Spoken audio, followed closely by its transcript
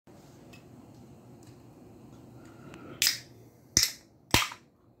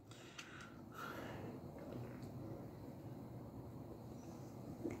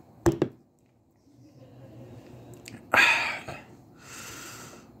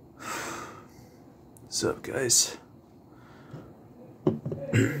What's up, guys?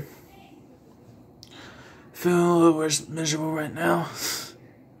 Feeling a little miserable right now.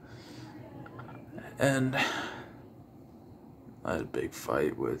 And I had a big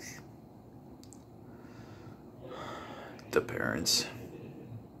fight with the parents.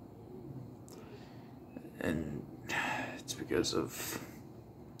 And it's because of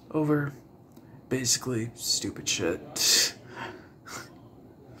basically stupid shit.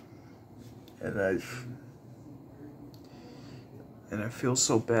 And I feel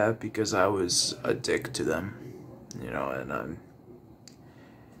so bad because I was a dick to them, and I'm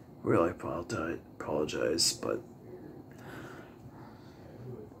really apologize, but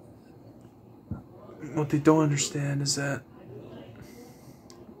what they don't understand is that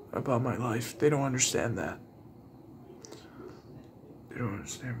about my life, they don't understand that. They don't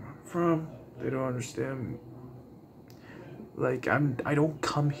understand where I'm from. They don't understand, like, I don't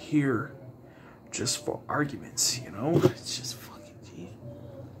come here just for arguments, It's just fucking deep.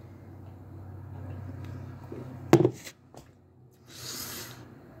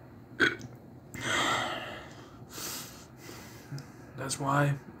 That's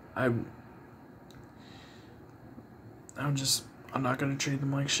why I'm not gonna treat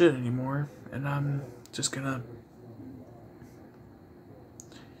them like shit anymore, and I'm just gonna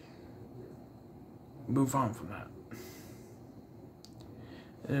move on from that.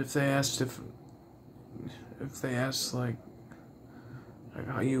 And if they ask like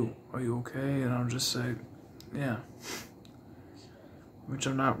are you okay, and I'll just say yeah, which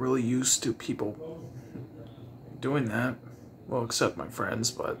I'm not really used to people doing that, well, except my friends,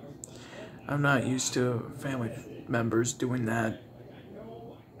 but I'm not used to family members doing that.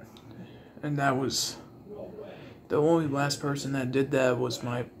 And that was the only last person that did that was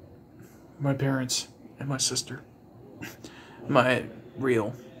my parents and my sister. My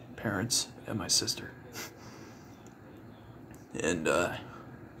real parents and my sister. And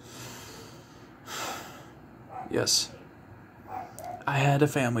yes, I had a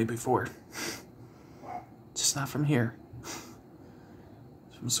family before, just not from here,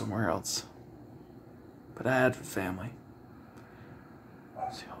 from somewhere else, but I had a family.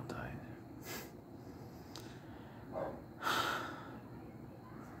 They all died.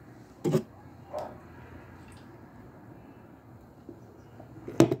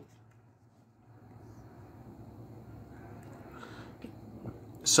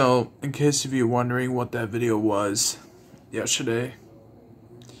 So, in case of you wondering what that video was yesterday,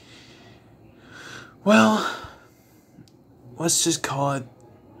 well, let's just call it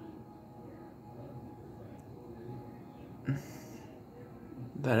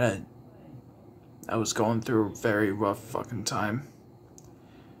that I was going through a very rough fucking time,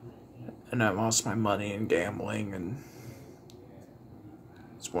 and I lost my money in gambling, and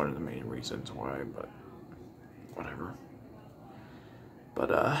it's one of the main reasons why, but whatever. But,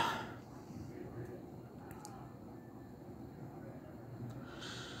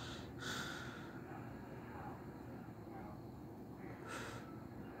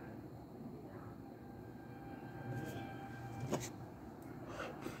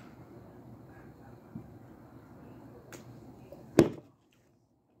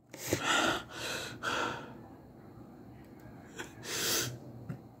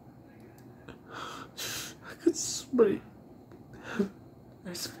 somebody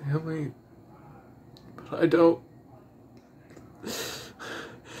nice family, but I don't.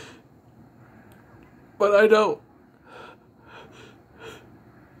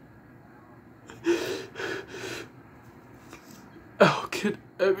 How could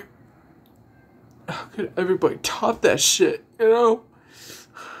everybody top that shit, I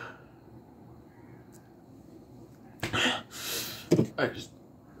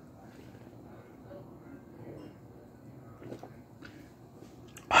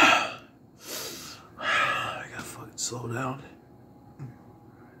gotta fucking slow down.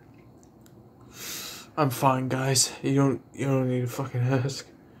 I'm fine, guys. You don't need to fucking ask.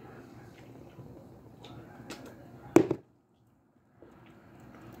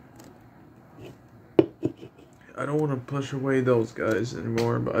 I don't want to push away those guys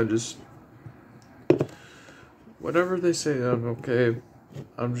anymore, but whatever they say I'm okay,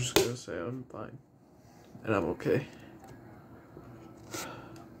 I'm just gonna say I'm fine. And I'm okay.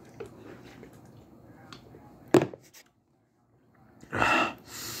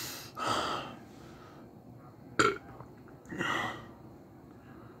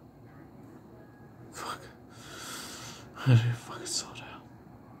 Fuck. I need to fucking slow down.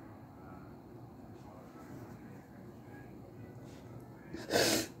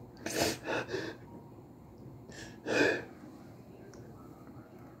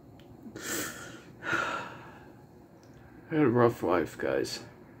 I had a rough life, guys.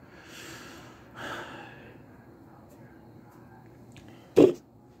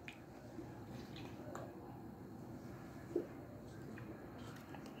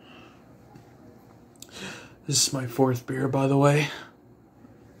 This is my 4th beer, by the way.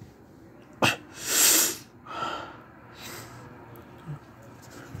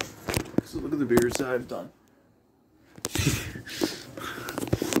 So look at the beers that I've done.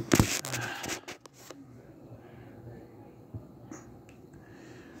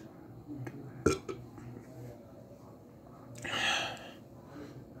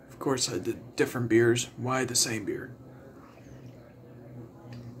 Of course, I did different beers. Why the same beer?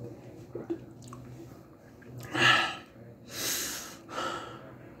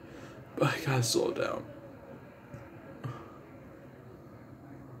 But I gotta slow down.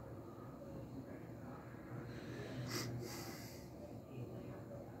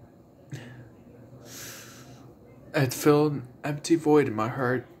 I'd feel an empty void in my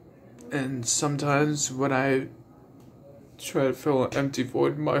heart, and sometimes when I try to fill an empty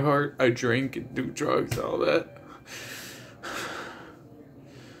void in my heart, I drink and do drugs and all that.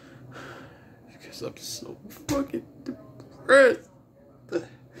 Because I'm so fucking depressed.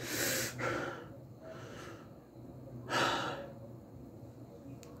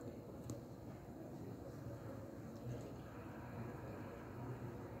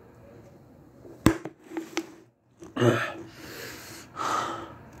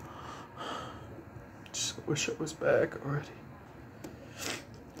 Just wish I was back already.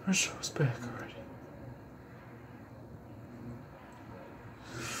 Wish I was back already.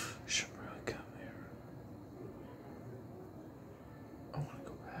 Should really come here. I want to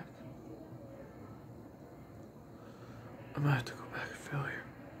go back. I might have to go back and failure.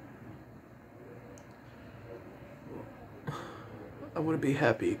 I want to be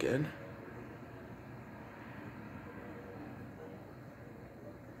happy again.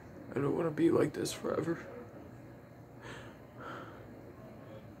 I don't want to be like this forever.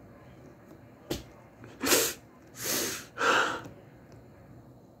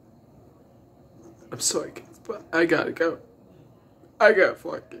 I'm sorry, but I gotta go. I gotta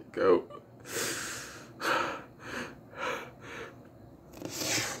fucking go.